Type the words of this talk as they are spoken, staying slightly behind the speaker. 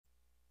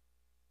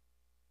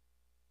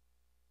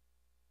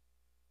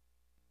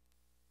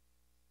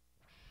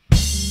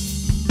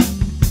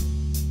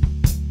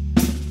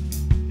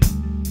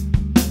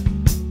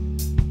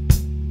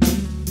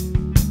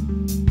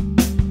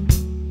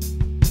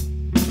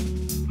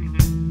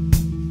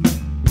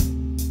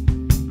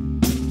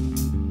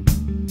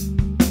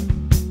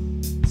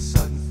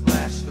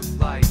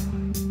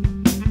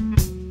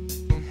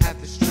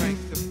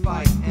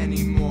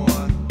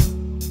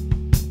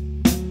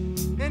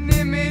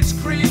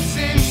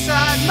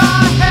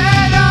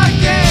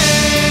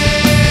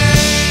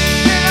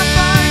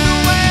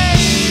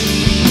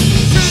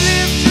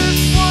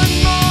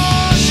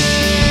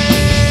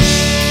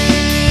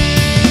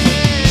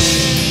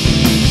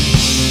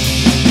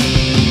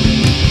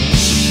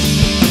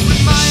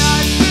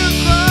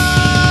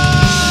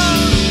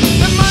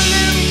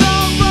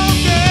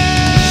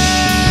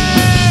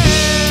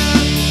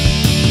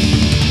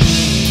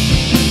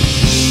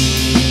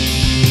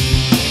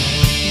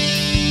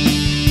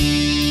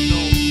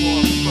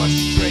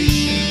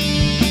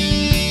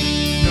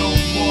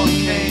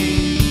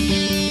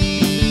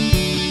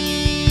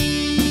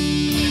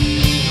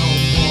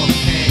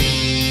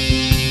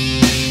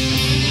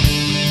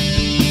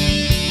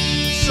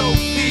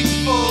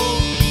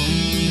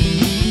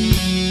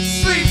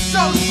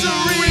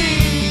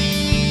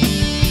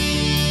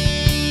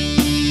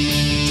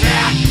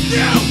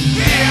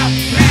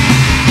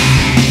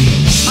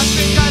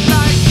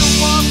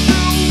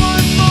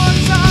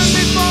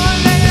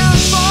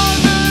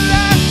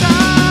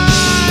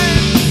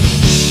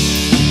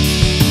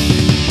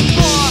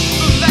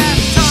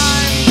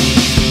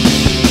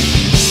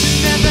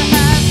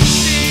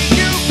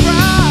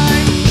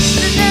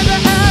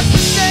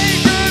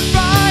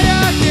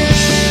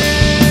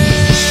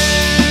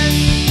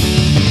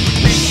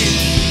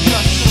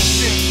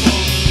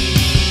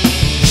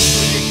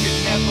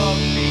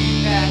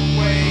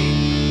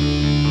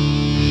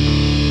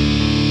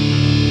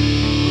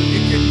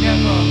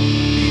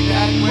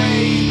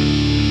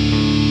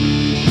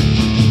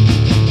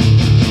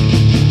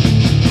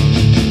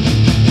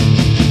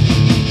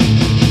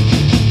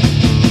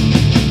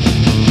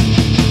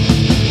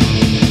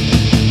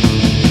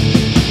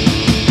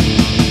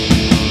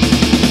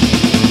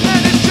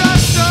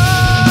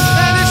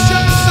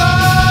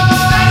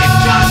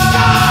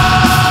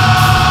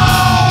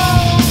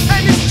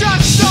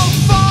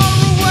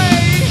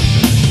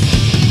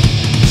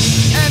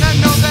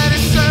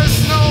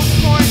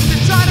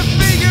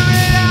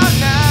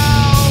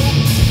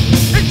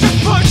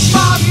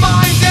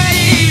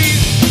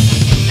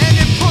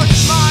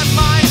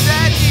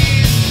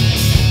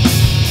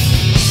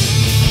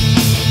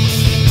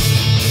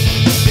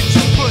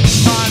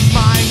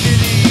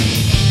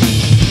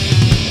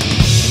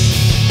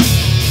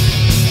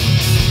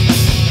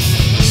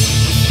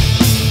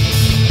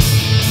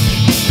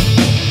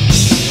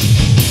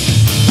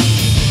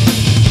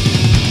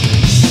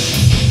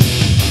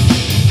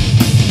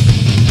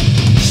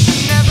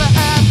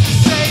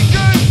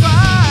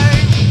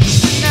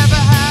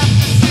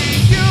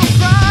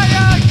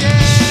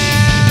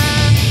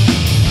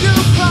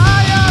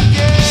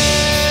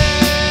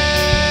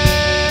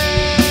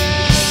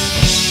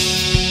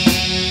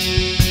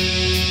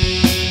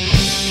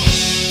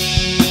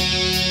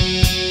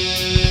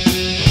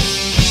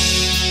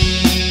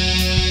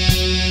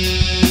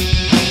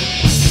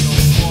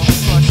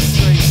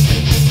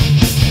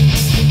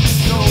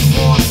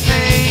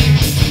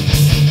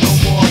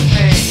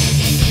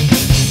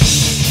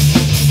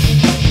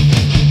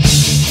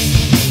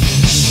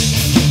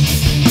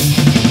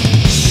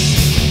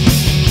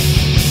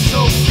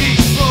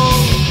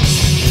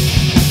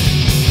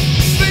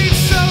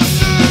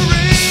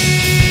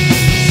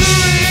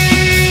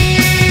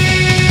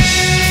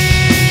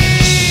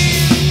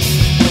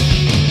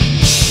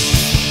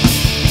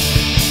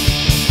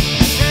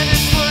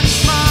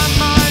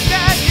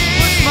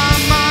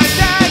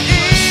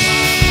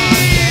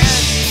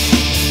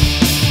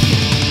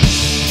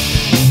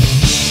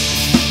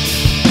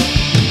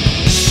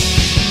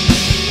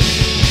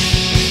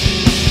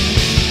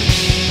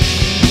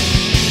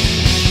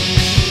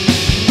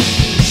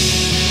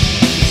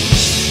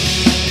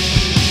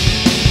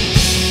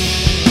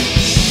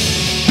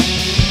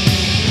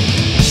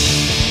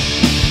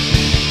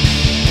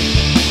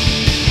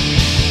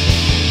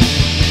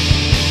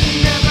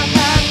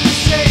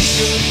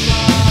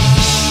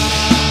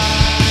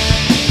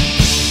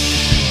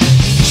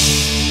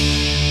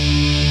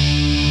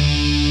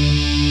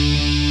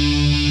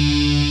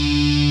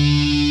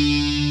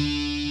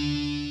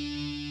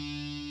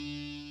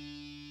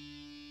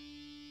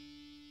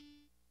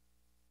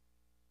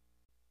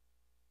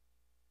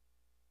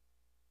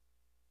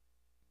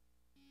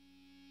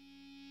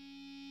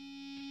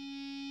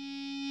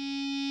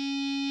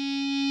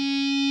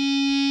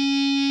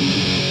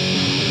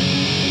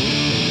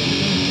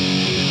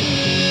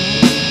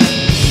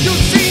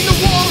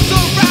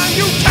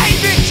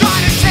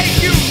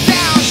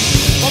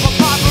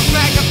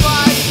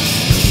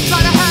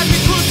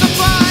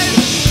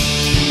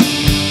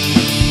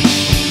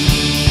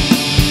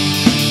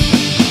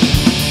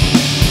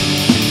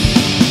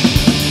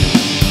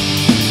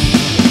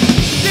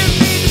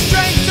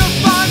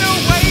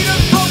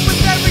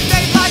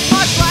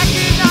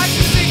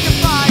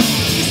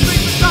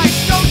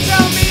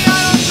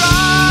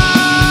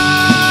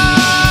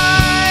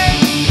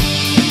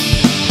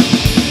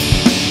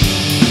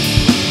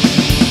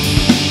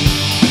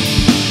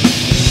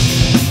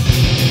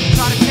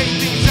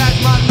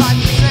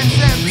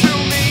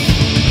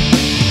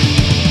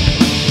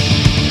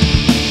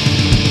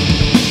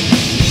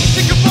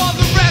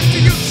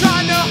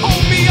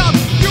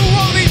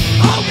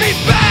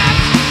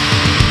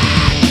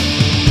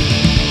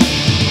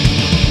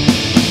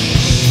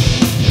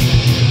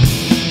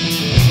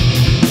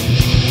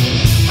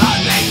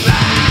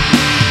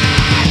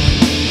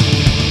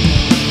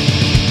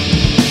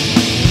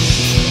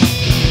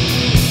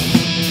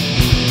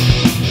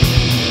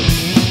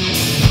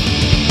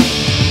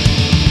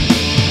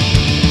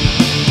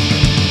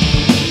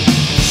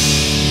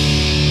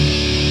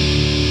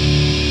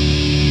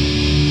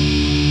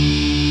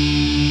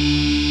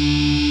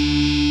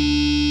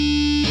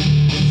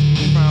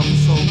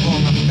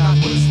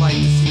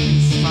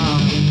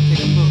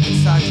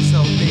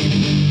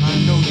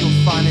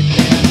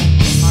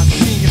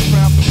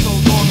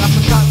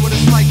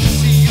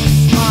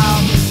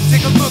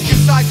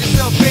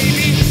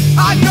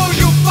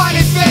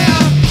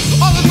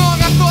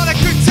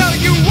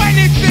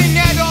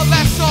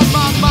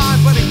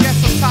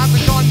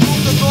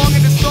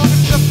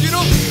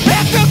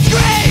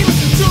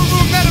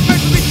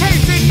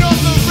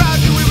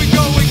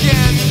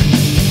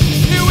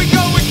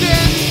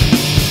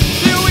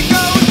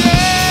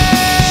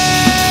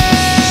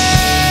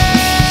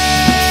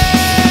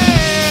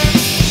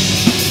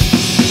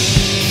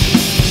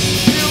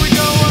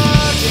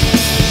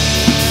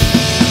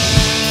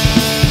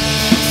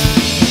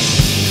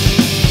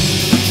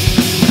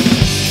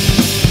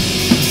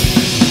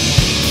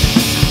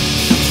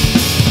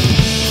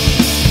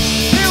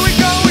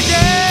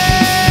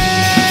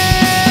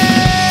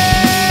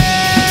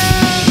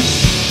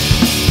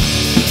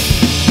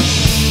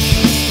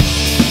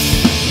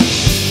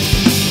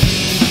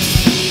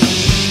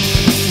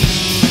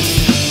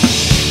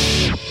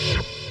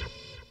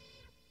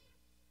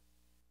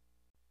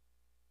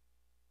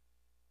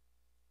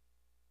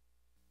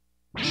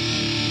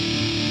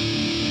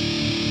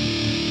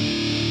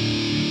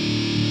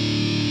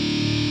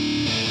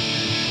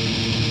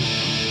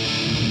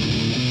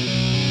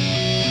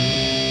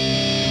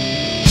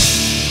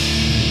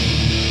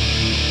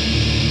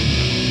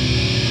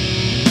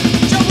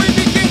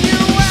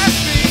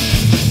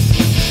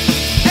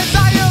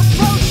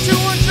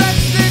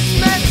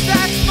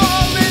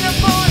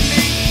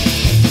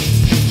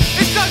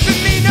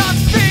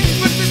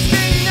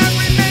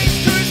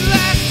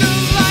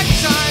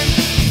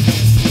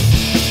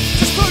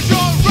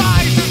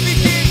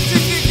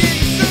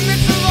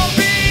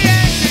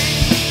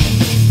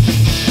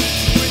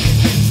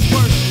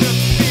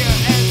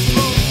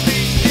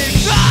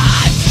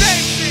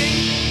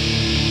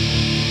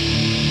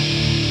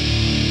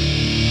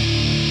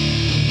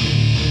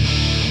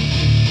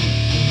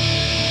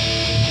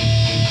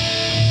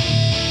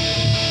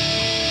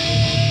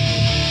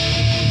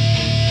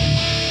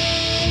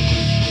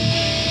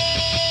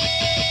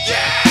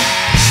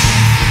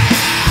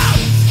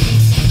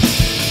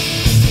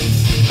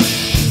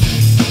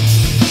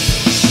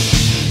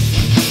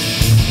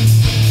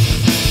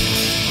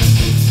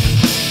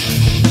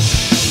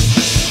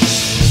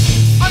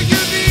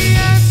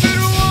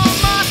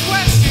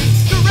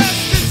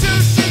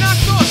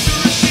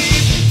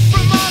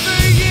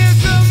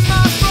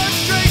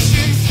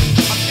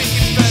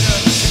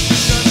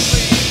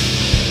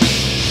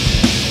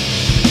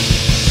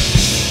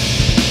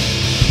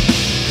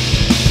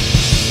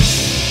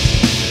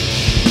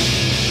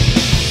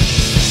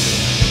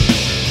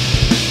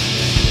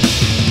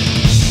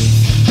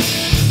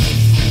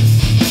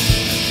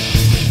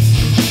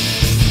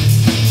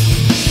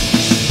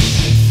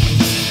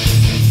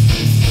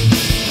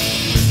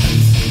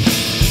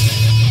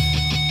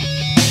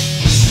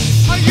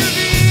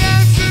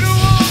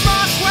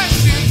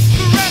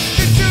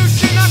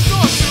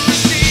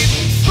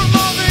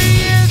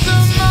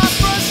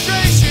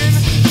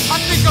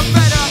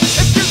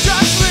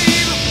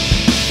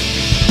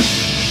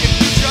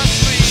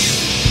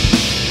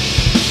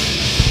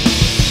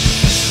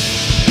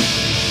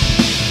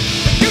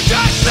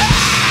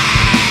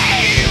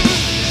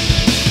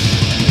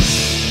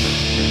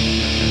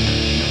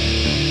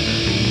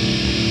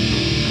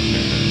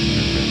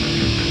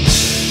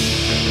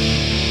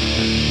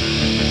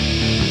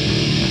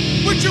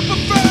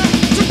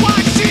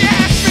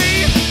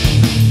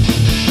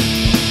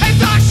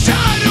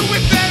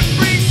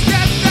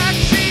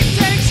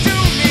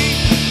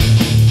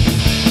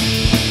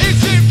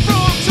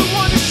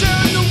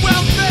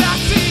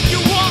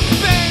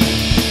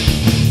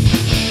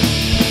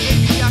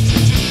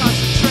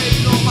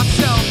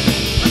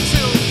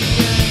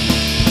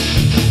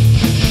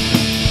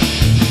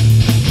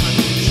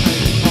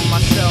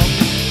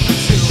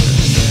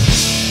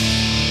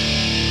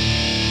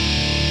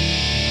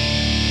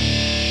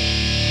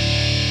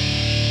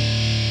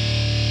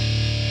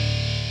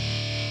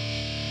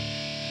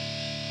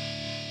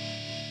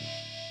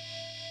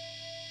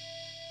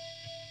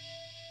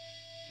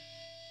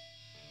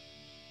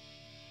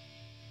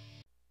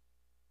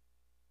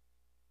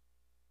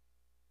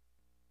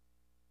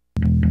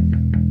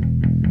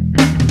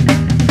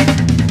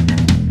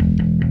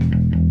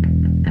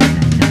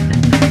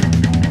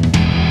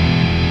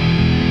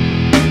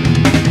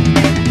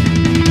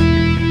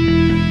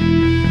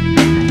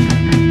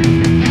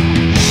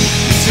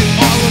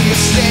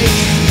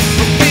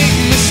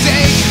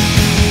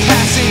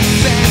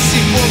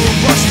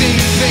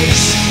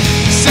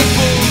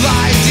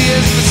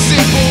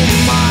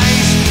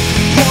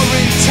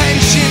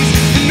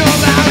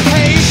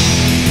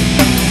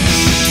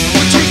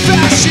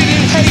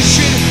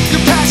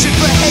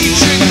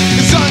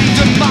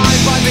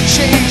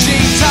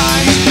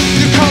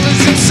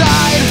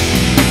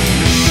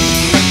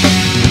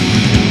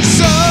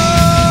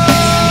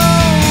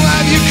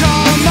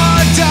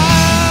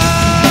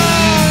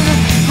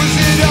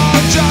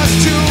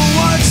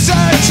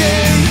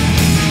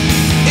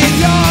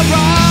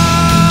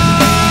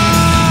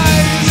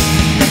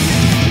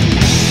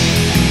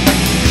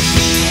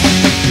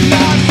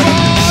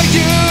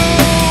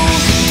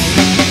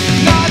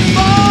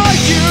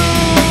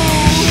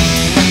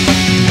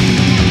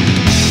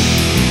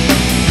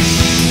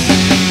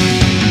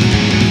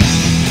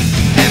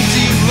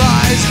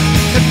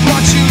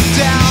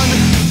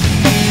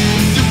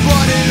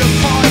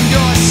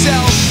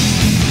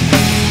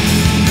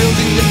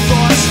holding the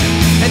force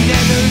and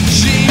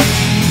energy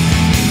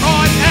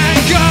on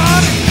anger.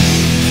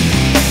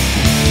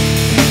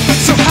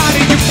 So how do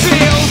you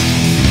feel?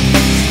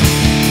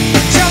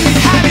 Tell me,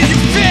 how do you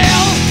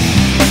feel?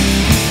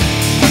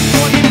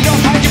 Wanna know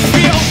how you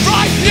feel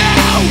right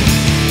now?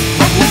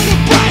 I wanna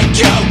break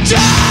you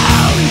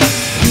down,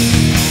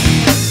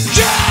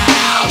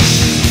 down.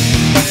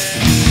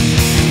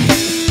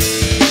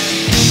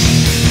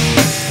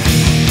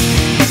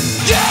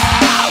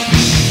 Down.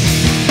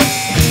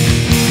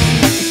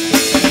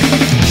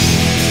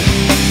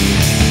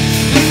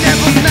 You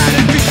never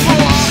mattered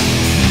before.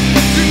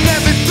 You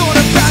never thought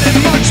about it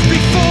much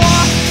before.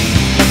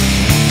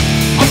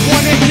 I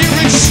wanna hear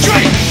it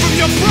straight from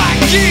your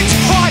bracket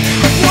heart.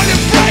 I wanna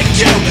break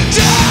you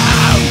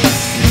down,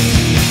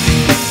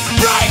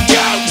 break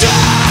you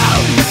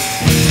down,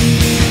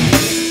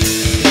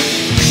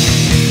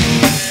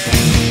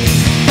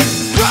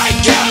 break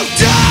you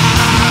down.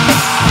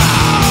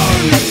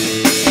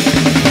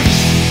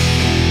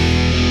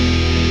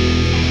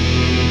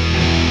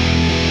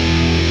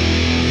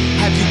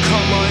 Have you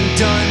come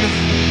undone?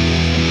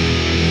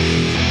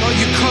 Are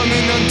you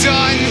coming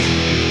undone?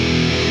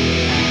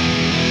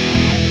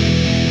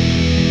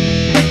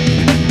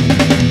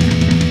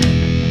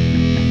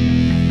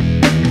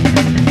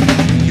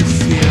 You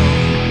feel?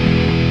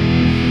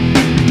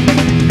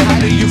 How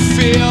do you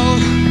feel?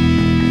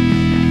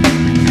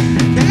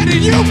 How do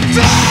you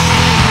feel?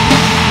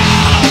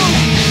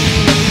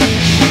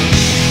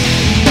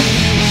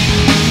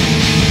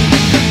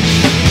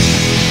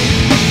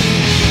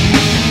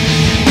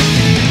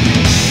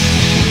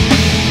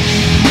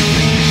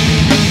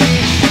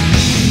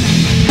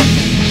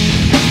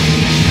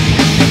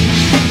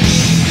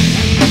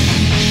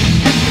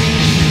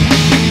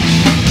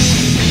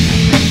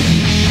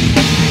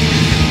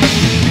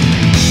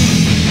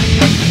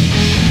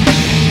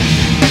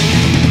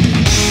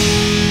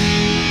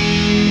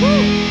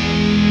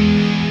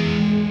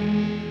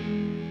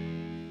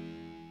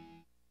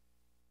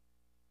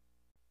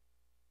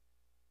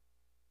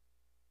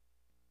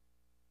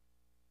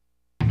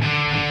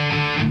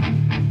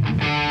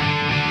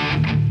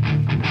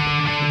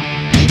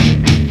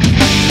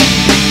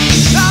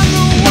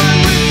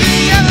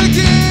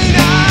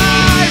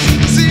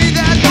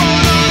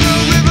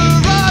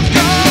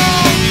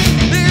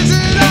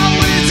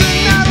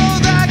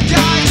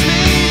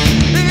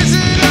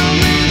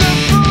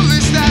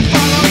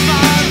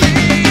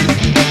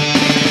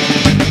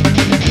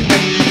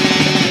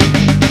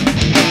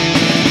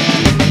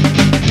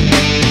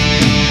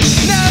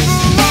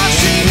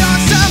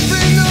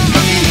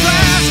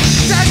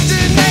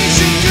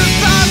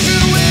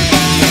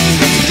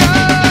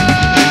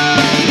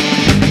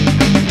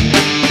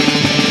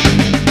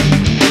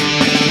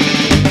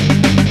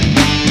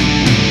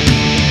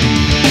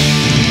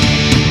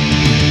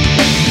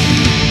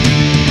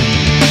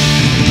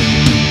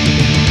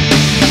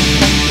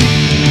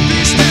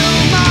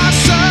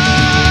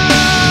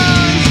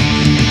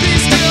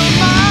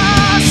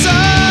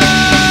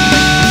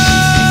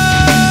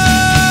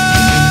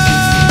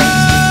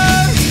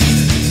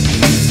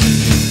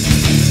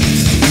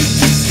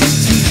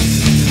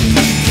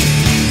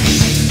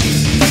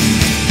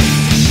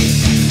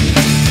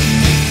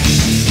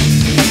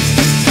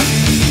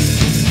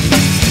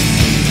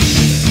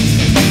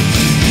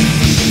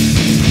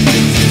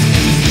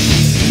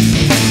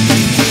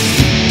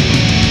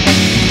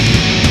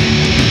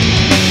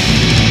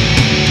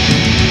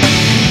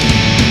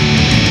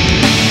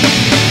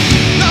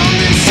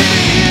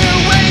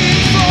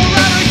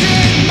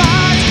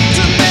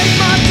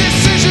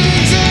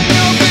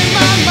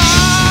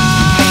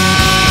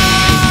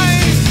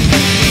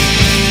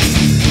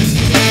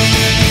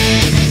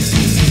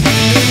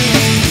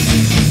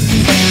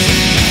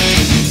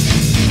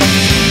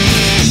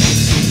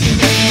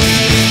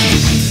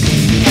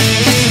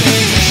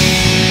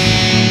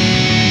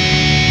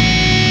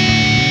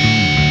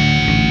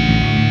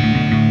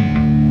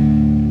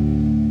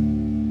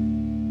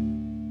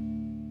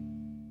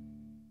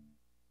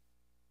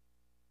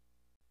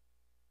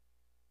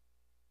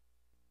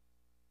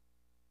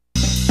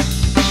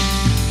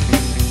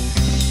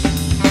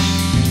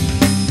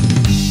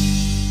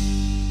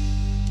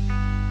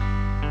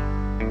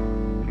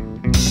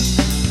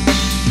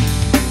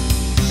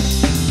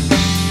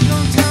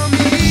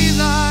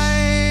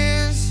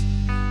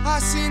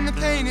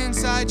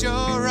 Inside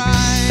your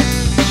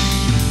eyes,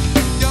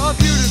 your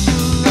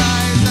beautiful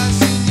eyes, I've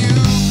seen you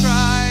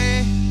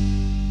cry.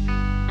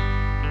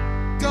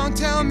 Don't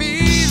tell me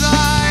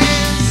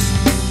lies,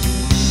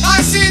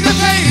 I've seen the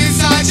pain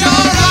inside your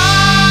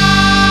eyes.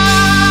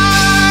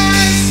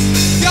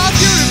 Your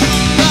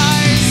beautiful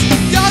eyes,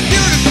 your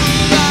beautiful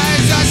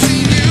eyes, I've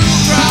seen you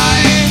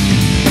cry.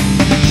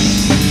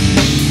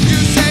 You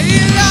say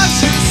he loves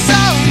you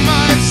so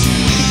much,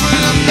 but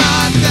I'm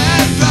not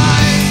that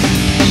right.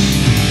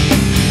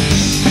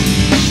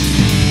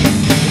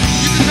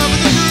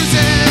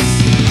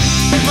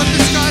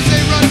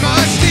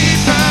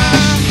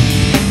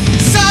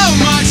 So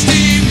much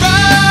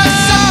deeper,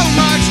 so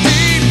much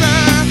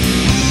deeper.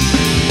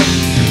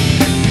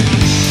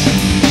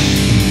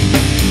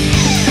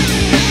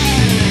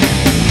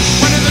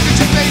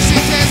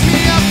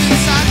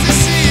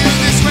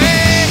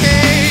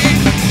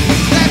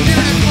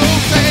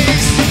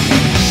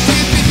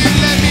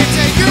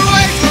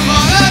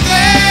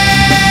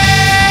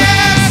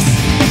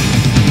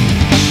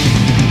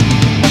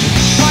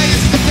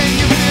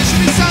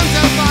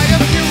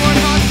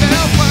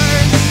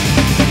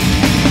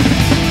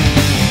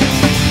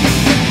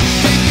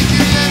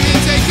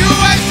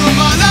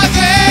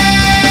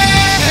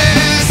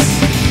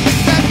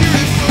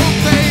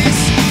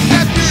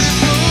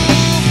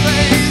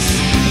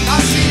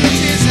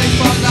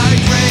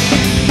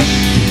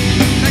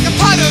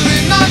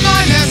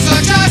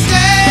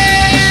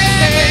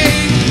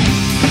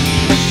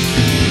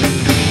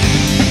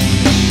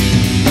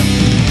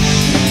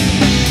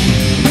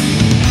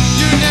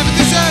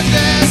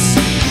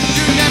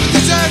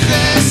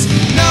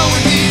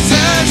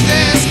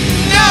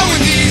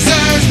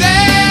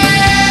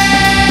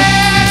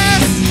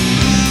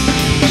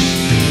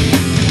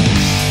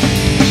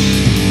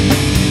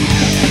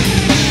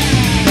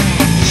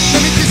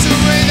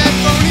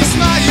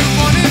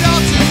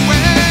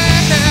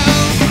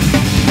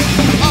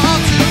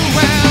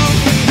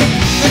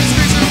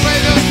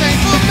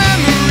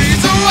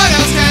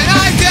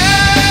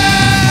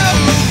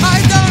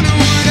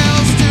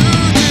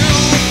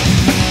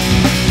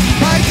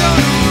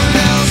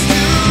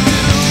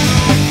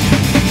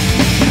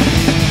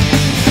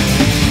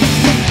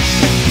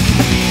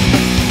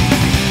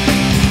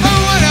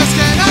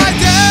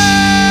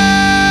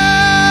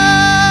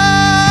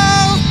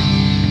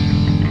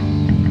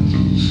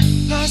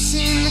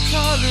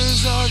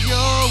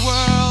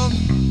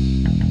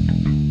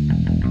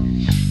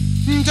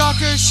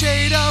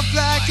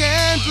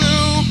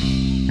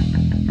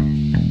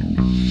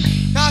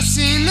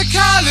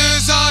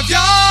 colors of your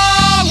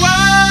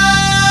world,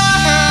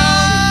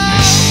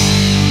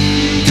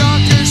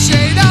 darker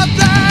shade of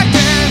black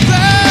and blue.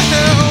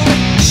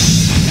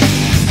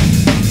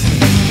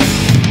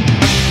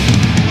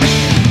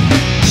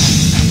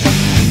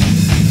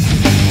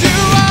 You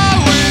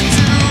owe it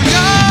to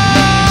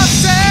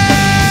yourself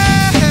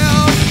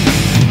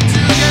to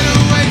get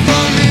away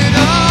from it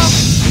all.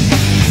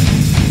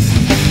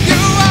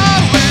 You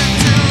owe it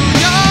to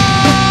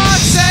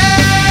yourself.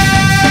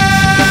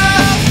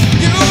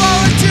 You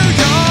owe it to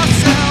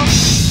yourself.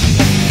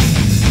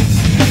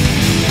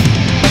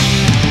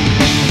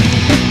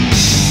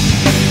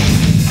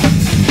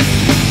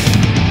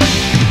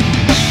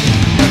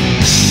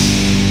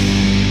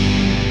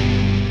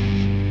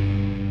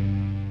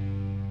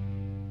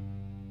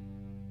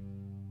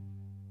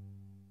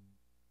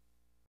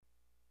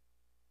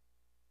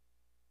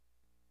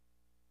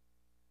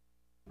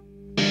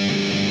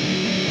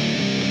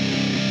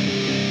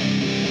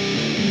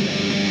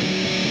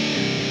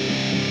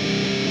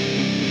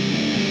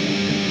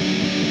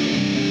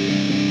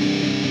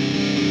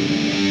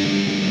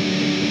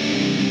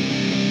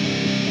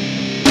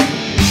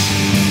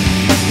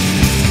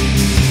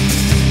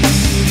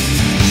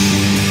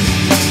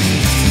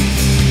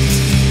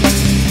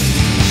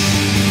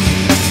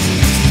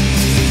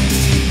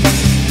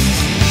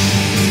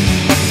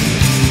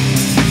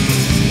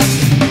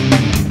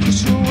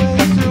 Push your way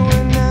through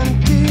an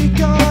empty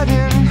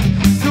garden,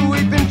 the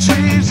weeping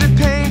trees that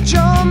paint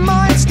your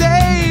mind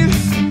stayed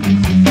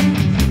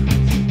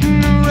in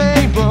the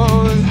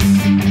rainbows,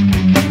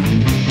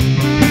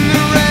 in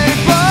the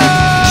rainbows.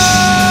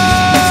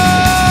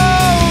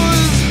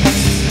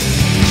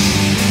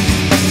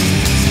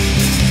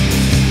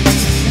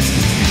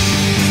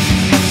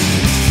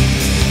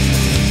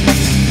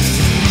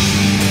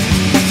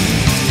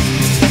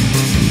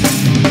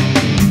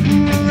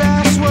 Your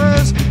last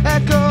words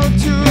echoed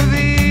to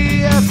the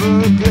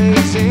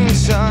ever-blazing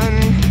sun.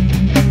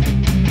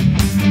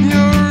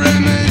 Your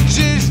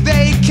images,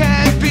 they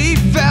can't be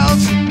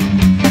felt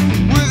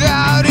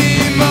without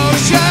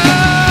emotion.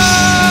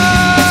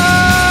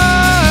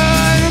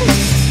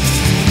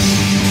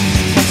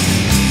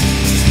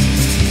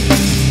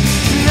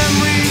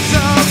 Memories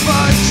of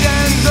a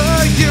gentler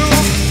you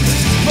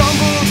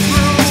fumble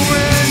through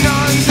an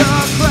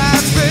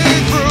underclass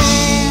big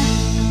room.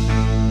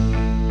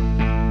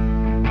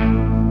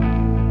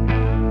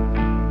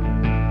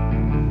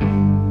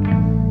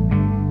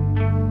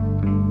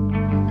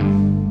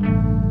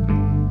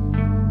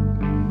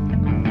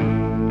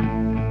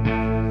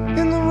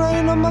 In the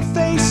rain on my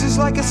face is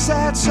like a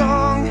sad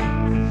song,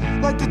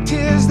 like the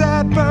tears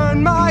that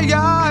burn my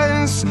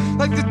eyes,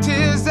 like the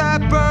tears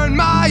that burn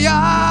my eyes.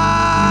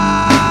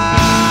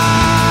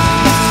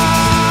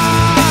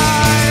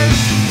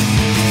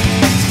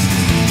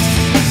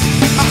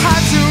 I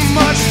had too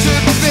much to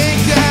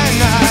think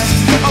and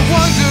I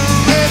wonder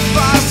if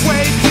I'm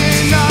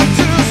waking up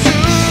too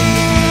soon.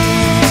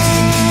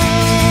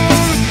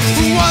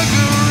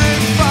 Wonder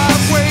if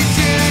I'm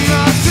waking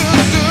up too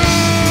soon.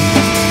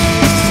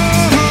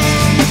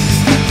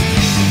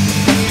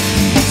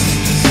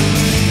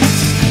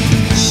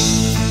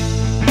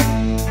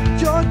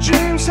 Your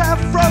dreams have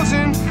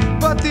frozen,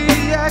 but the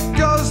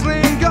echo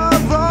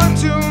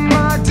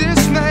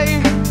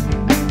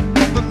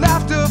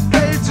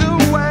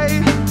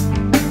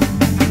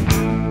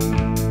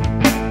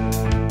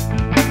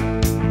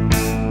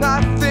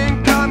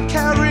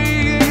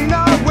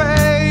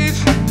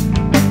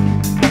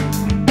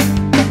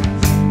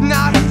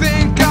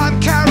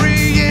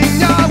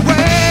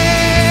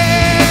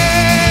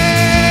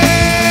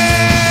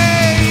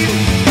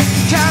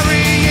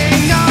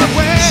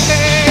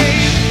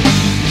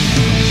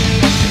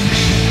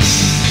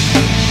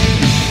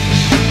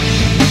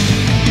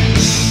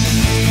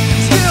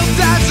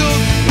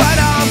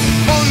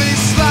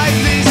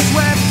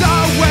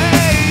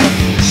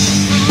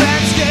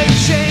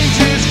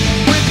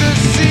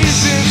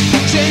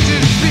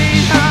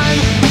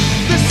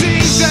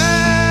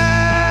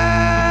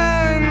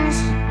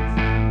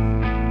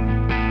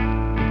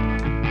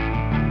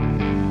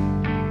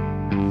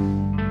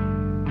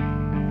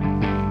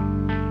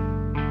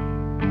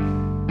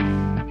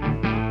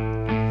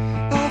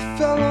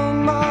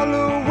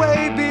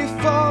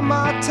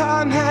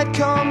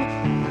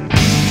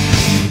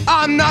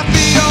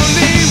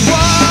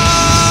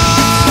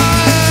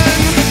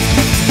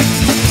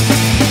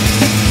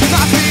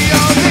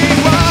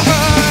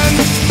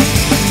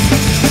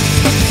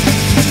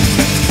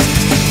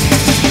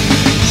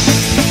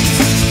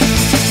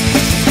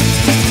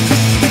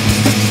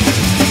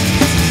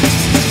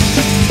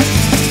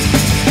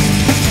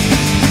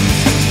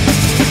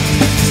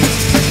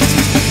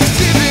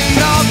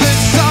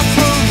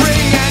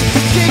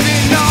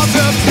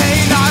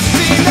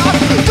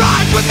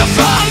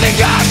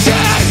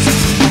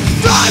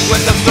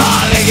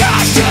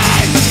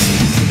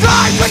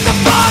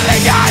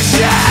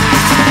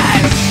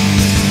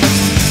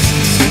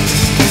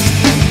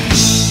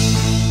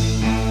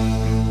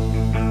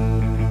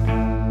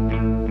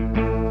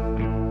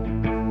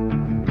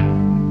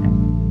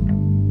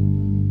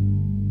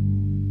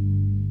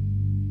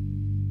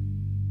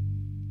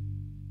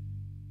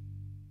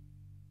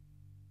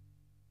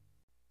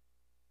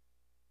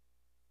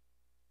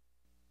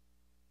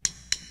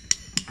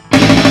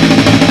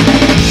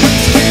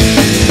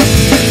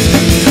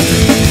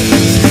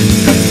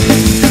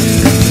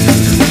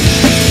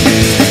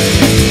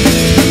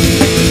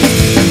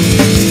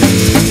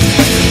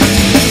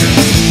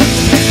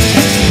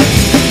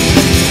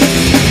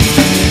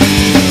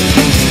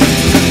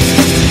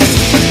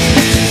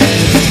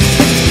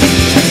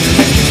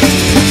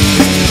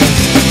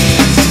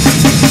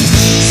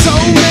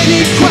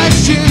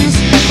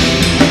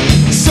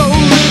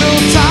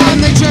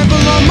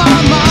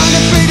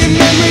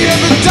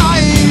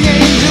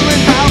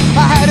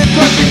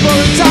for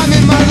a time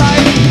in my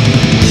life.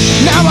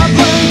 Now I've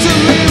learned to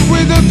live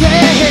with the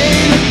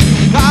pain.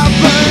 I've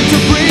learned to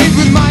breathe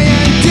with my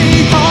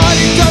empty heart.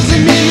 It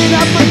doesn't mean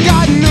that I've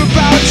forgotten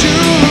about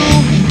you.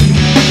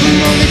 I'm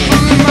only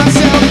fooling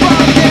myself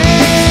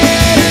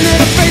again. And in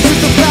the face of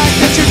the fact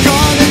that you're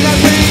gone, and that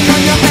ring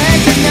on your hand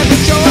can never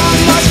show how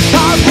much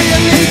I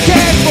really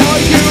care for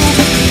you.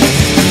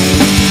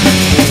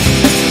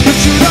 But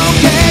you don't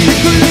care, you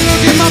couldn't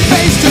look in my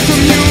face to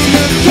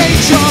communicate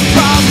your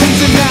problems,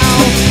 and now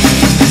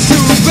it's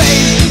too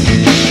late.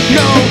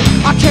 No,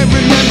 I can't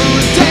remember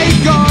a day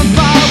gone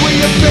by where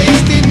your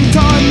face didn't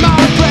turn my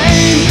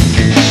brain.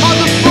 All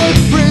the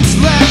footprints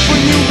left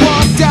when you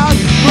walked out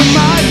from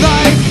my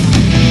life.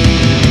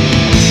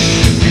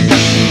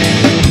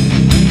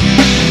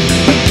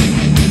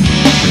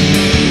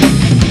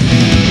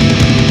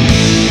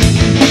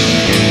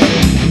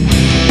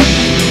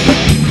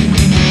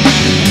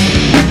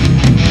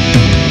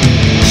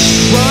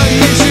 What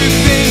makes you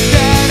think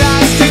that I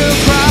still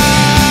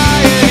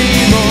cry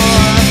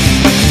anymore?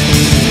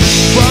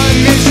 What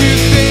makes you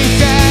think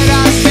that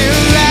I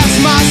still ask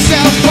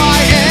myself why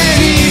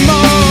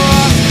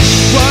anymore?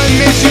 What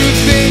makes you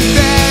think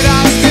that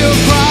I still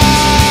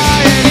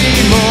cry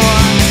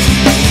anymore?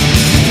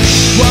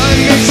 What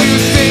makes you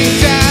think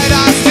that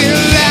I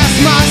still ask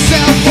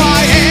myself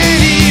why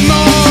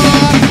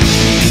anymore?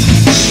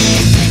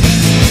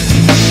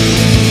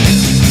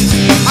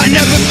 I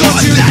never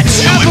thought you'd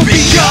ever be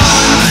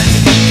gone.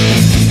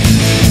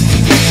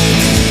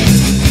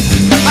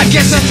 I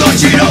guess I thought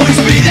you'd always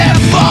be there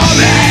for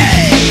me.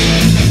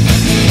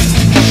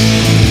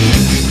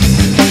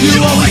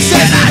 You always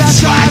said I'd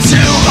try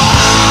to